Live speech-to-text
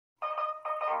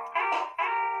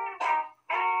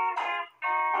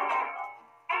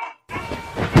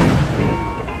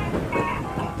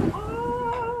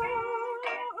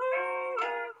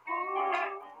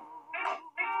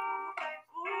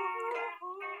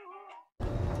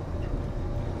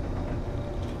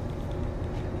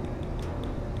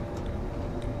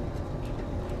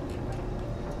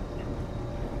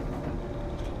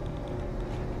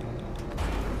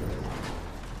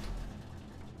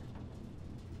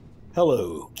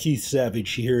Hello, Keith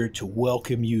Savage here to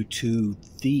welcome you to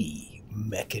the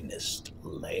Mechanist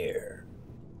Lair.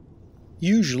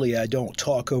 Usually I don't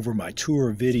talk over my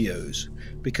tour videos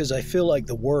because I feel like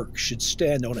the work should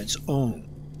stand on its own.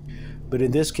 But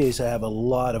in this case I have a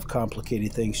lot of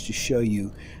complicated things to show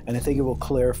you, and I think it will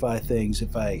clarify things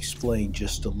if I explain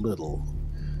just a little.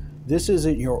 This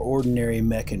isn't your ordinary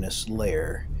Mechanist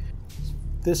Lair.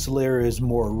 This lair is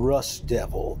more Rust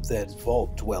Devil than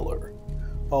Vault Dweller.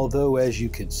 Although, as you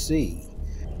can see,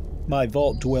 my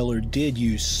Vault Dweller did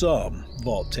use some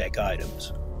Vault-Tec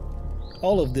items.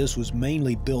 All of this was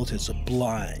mainly built as a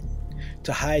blind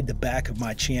to hide the back of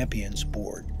my Champions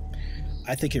board.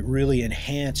 I think it really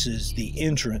enhances the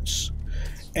entrance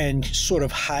and sort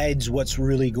of hides what's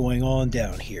really going on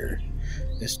down here.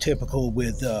 As typical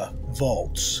with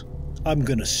vaults. I'm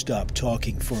gonna stop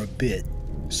talking for a bit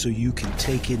so you can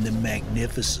take in the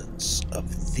magnificence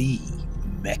of the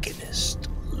Mechanist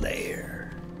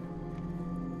Lair.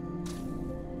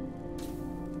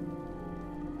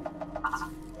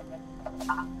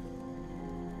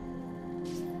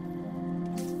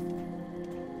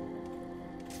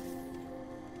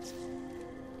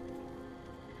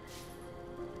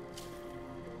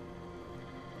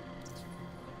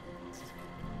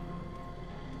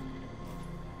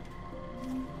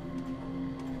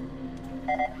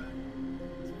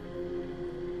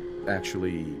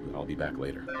 Actually, I'll be back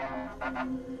later.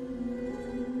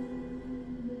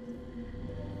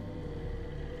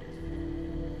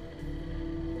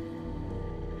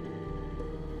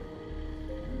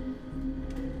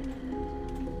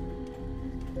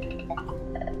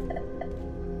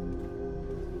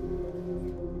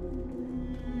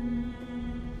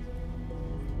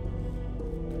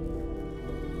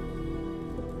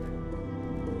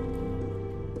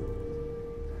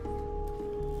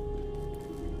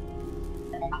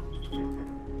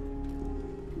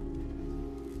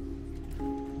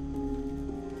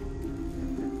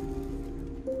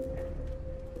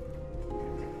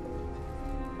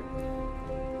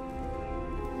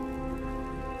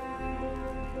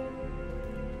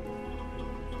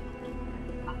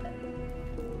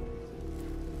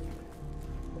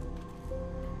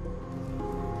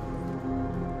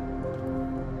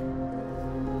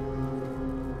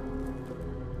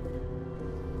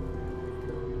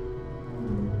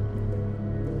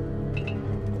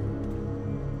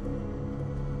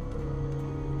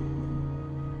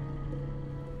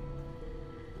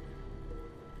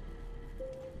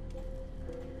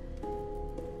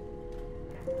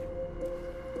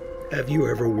 Have you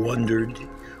ever wondered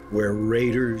where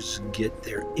raiders get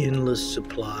their endless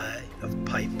supply of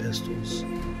pipe pistols?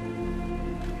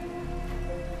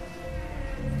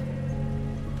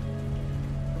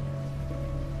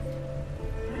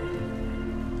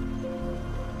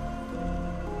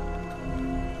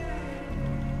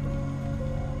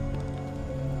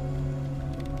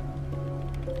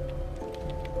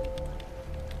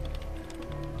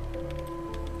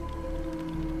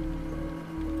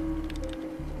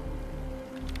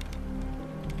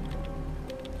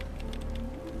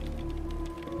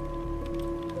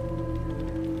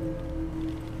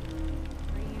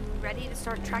 Ready to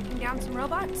start tracking down some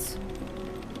robots?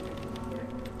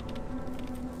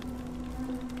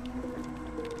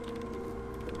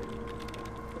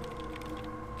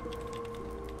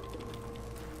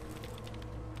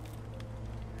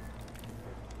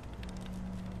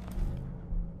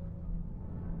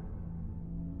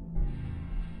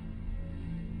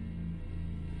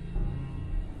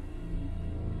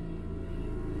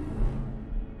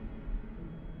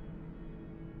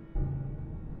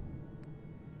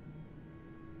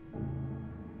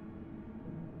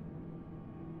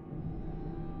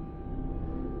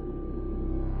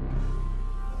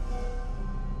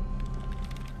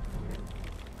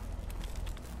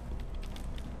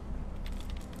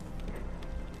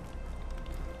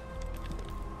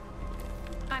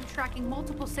 I'm tracking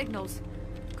multiple signals.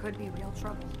 Could be real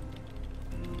trouble.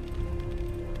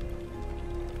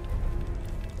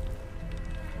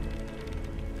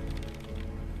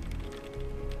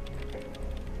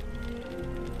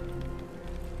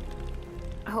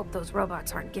 I hope those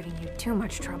robots aren't giving you too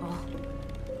much trouble.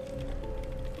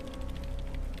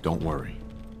 Don't worry.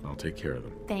 I'll take care of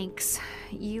them. Thanks.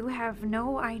 You have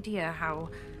no idea how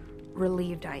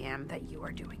relieved I am that you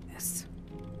are doing this.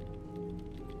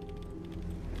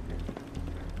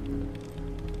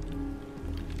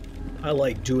 I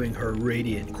like doing her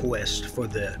Radiant quest for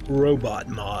the robot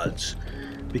mods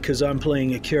because I'm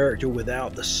playing a character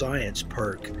without the science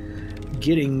perk.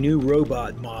 Getting new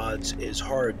robot mods is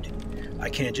hard. I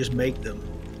can't just make them.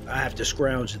 I have to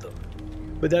scrounge them.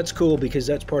 But that's cool because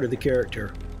that's part of the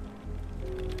character.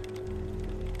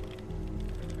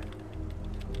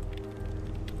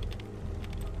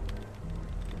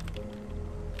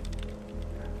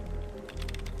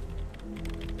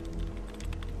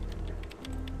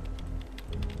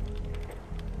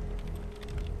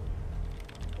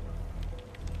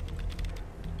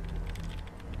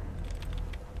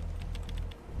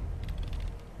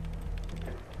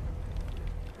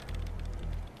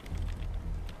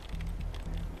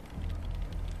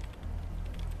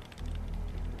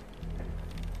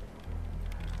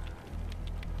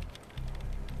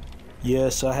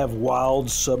 Yes, I have wild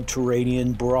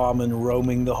subterranean Brahmin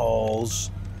roaming the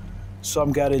halls.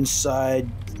 Some got inside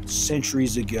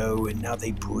centuries ago and now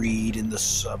they breed in the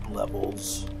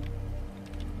sublevels.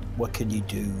 What can you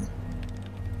do?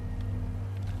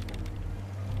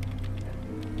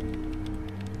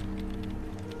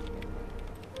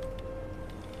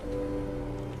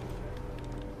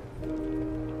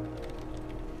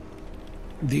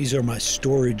 These are my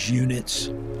storage units.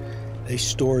 They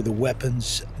store the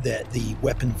weapons that the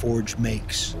Weapon Forge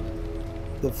makes.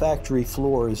 The factory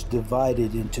floor is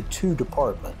divided into two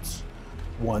departments,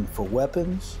 one for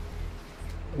weapons,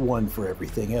 one for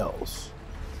everything else.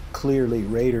 Clearly,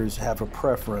 raiders have a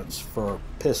preference for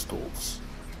pistols.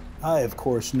 I, of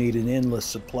course, need an endless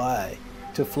supply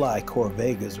to fly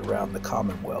Corvegas around the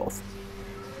Commonwealth.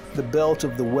 The belt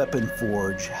of the Weapon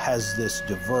Forge has this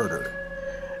diverter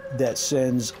that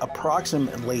sends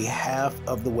approximately half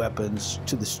of the weapons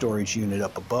to the storage unit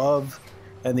up above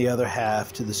and the other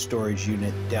half to the storage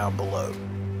unit down below.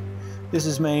 This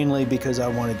is mainly because I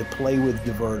wanted to play with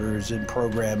diverters in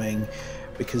programming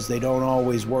because they don't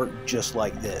always work just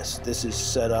like this. This is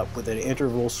set up with an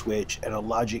interval switch and a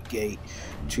logic gate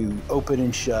to open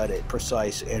and shut at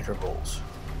precise intervals.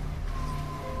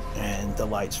 And the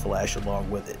lights flash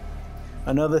along with it.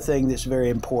 Another thing that's very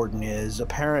important is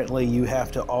apparently you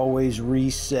have to always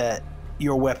reset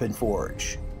your Weapon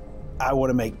Forge. I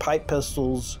want to make pipe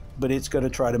pistols, but it's going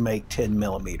to try to make 10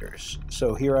 millimeters.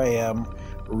 So here I am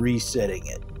resetting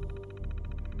it.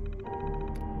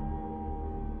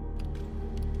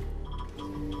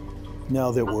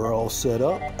 Now that we're all set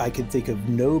up, I can think of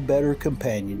no better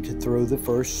companion to throw the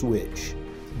first switch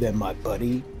than my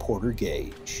buddy Porter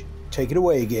Gage. Take it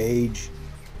away, Gage.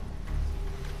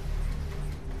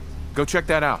 Go check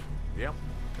that out. Yep,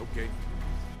 okay.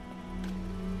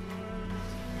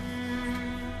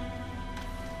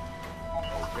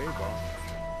 Okay, boss.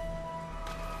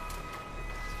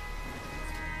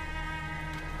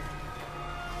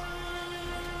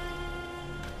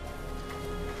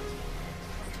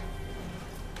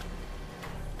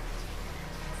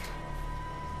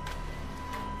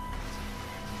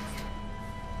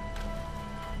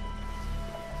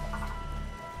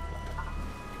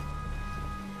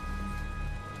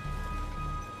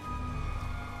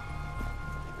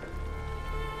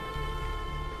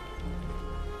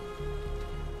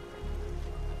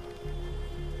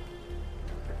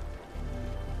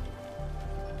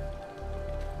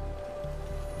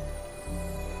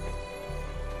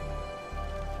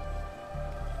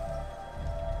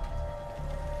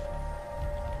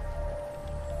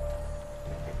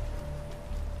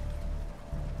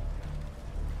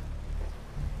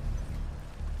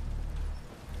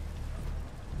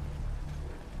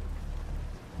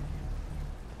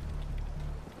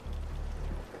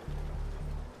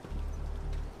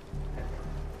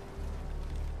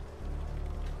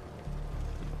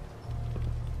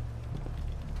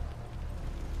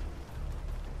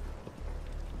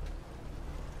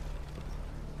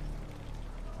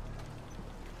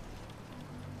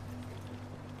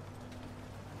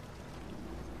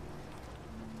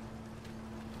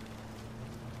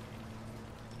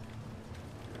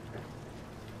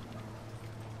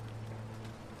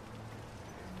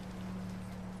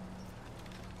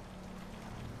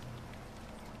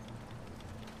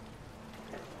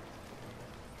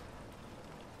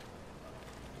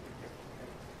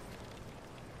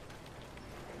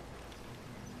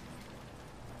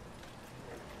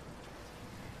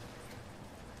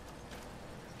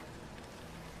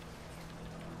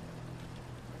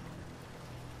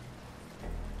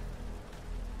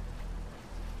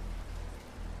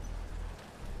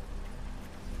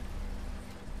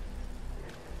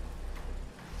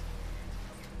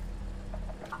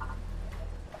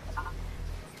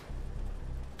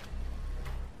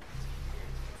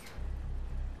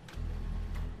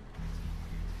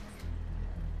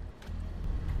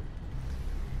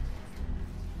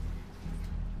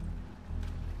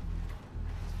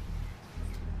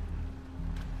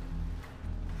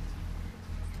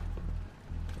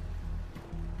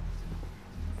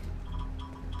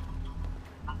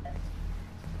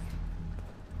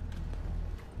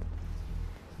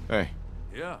 Hey.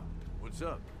 Yeah, what's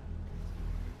up?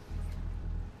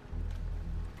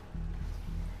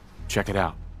 Check it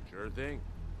out. Sure thing.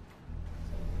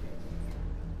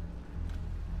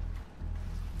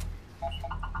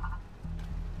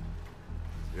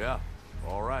 Yeah,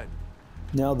 all right.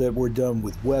 Now that we're done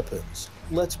with weapons,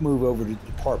 let's move over to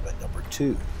department number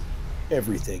 2,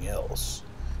 everything else.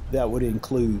 That would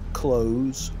include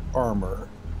clothes, armor,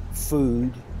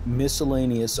 food,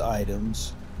 miscellaneous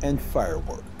items, and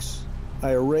fireworks.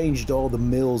 I arranged all the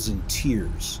mills in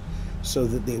tiers so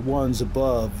that the ones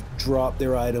above drop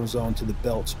their items onto the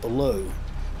belts below,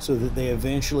 so that they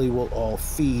eventually will all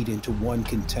feed into one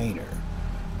container.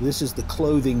 This is the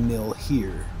clothing mill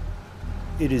here.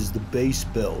 It is the base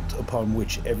belt upon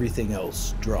which everything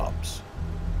else drops.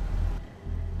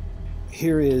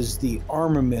 Here is the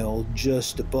armor mill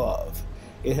just above.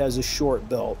 It has a short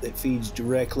belt that feeds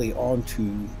directly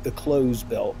onto the clothes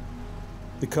belt.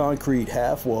 The concrete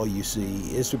half wall you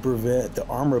see is to prevent the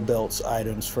armor belt's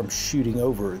items from shooting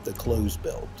over the clothes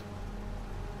belt.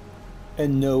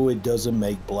 And no, it doesn't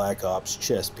make Black Ops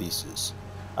chess pieces.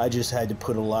 I just had to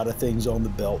put a lot of things on the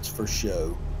belts for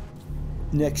show.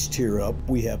 Next tier up,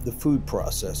 we have the food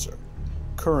processor,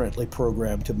 currently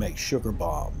programmed to make sugar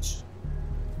bombs.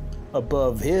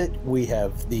 Above it, we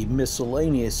have the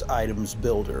miscellaneous items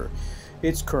builder.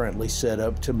 It's currently set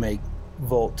up to make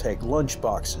Vault-Tec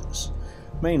lunchboxes,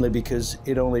 mainly because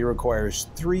it only requires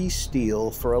 3 steel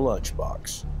for a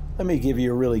lunchbox. Let me give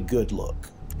you a really good look.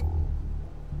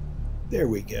 There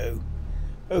we go.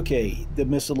 Okay, the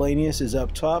miscellaneous is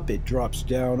up top. It drops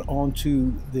down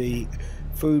onto the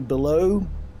food below.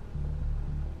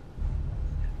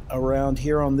 Around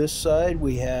here on this side,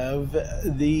 we have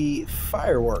the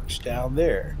fireworks down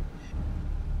there.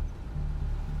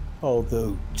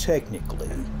 Although technically,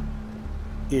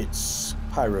 it's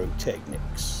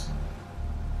pyrotechnics,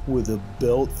 with a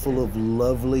belt full of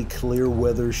lovely clear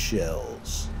weather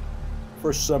shells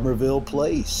for Somerville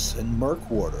Place and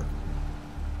Murkwater.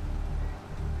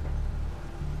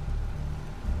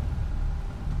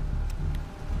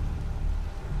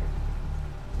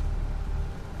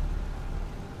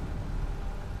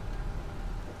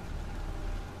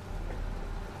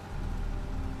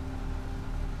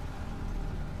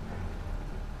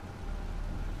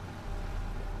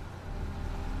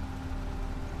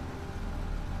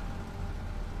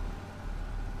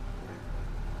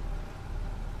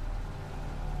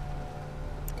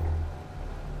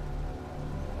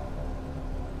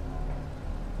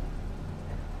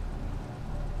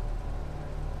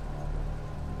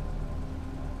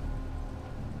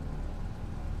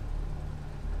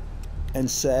 And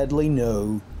sadly,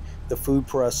 no, the food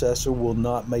processor will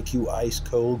not make you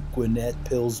ice-cold Gwinnett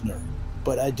Pilsner.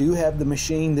 But I do have the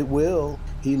machine that will.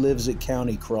 He lives at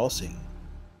County Crossing.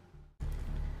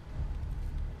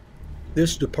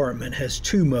 This department has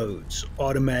 2 modes,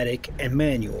 automatic and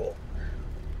manual.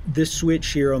 This switch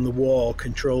here on the wall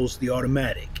controls the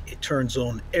automatic. It turns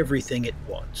on everything at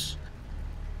once.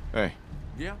 Hey.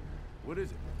 Yeah? What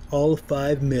is it? All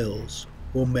 5 mills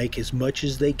will make as much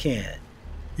as they can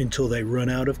until they run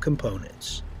out of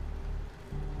components.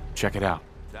 Check it out.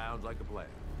 Sounds like a plan.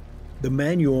 The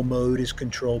manual mode is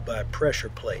controlled by pressure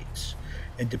plates,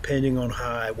 and depending on how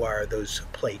I wire those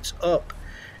plates up,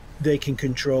 they can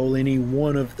control any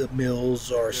one of the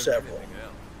mills or several.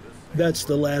 That's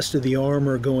the last of the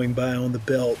armor going by on the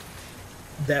belt.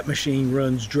 That machine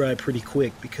runs dry pretty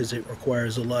quick because it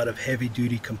requires a lot of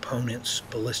heavy-duty components,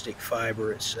 ballistic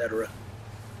fiber, etc.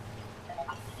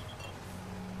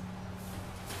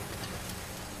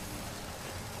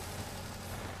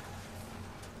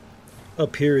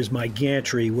 Up here is my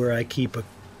gantry where I keep a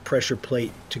pressure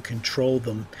plate to control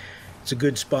them. It's a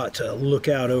good spot to look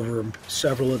out over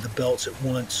several of the belts at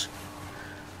once.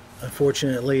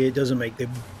 Unfortunately, it doesn't make the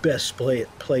best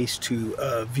place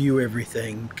to view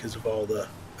everything because of all the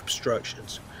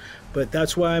obstructions. But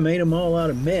that's why I made them all out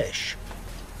of mesh.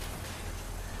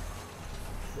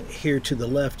 Here to the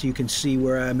left, you can see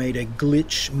where I made a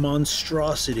glitch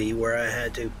monstrosity where I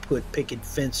had to put picket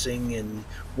fencing and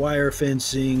wire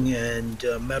fencing and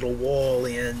metal wall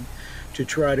in to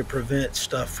try to prevent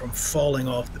stuff from falling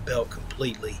off the belt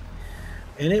completely.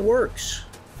 And it works.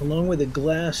 Along with a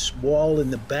glass wall in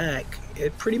the back,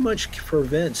 it pretty much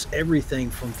prevents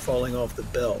everything from falling off the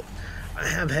belt. I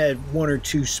have had 1 or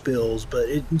 2 spills, but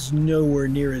it's nowhere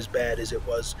near as bad as it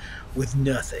was with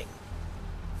nothing.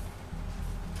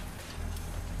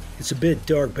 It's a bit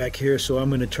dark back here, so I'm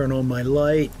going to turn on my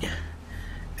light.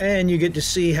 And you get to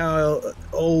see how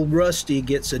old Rusty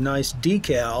gets a nice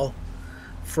decal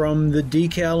from the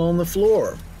decal on the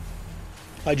floor.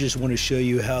 I just want to show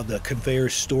you how the conveyor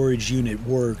storage unit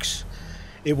works.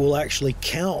 It will actually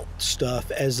count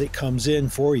stuff as it comes in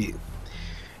for you.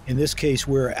 In this case,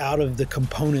 we're out of the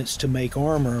components to make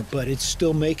armor, but it's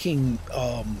still making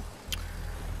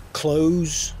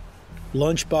clothes,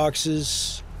 lunch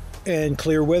boxes, and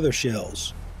clear weather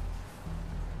shells.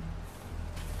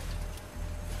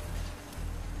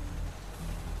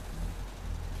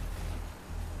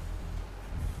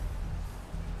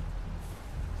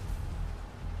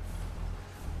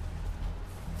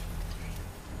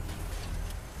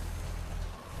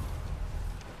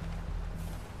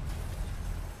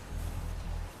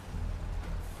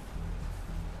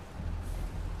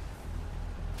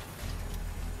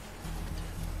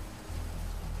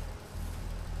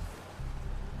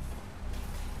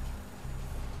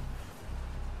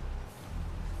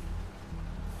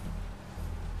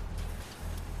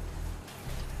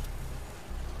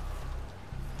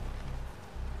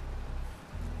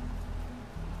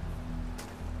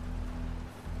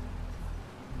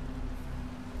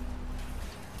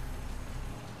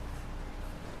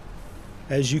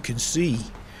 As you can see,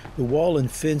 the wall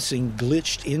and fencing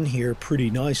glitched in here pretty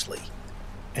nicely,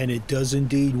 and it does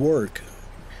indeed work.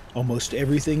 Almost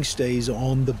everything stays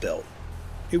on the belt.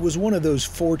 It was one of those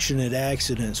fortunate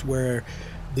accidents where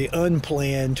the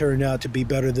unplanned turned out to be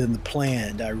better than the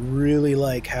planned. I really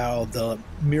like how the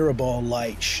mirror ball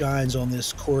light shines on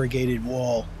this corrugated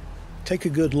wall. Take a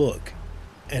good look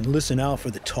and listen out for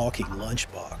the talking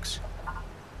lunchbox.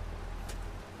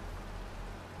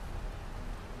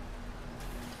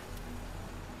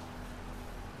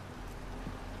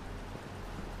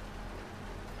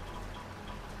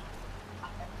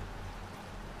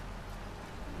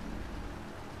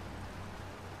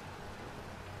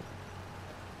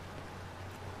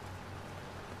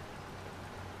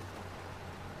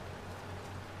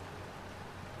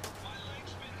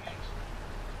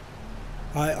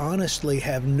 I honestly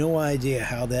have no idea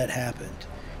how that happened.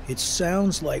 It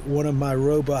sounds like one of my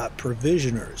robot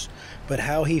provisioners, but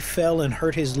how he fell and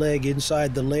hurt his leg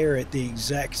inside the lair at the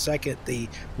exact second the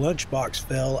lunchbox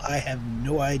fell, I have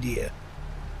no idea.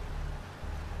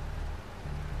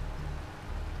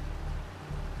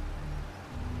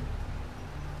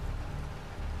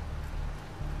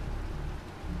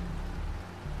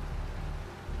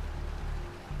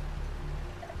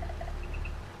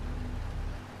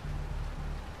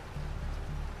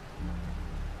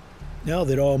 Now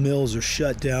that all mills are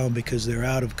shut down because they're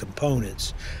out of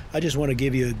components, I just want to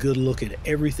give you a good look at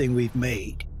everything we've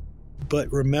made.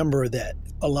 But remember that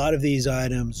a lot of these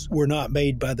items were not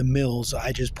made by the mills,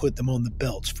 I just put them on the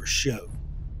belts for show.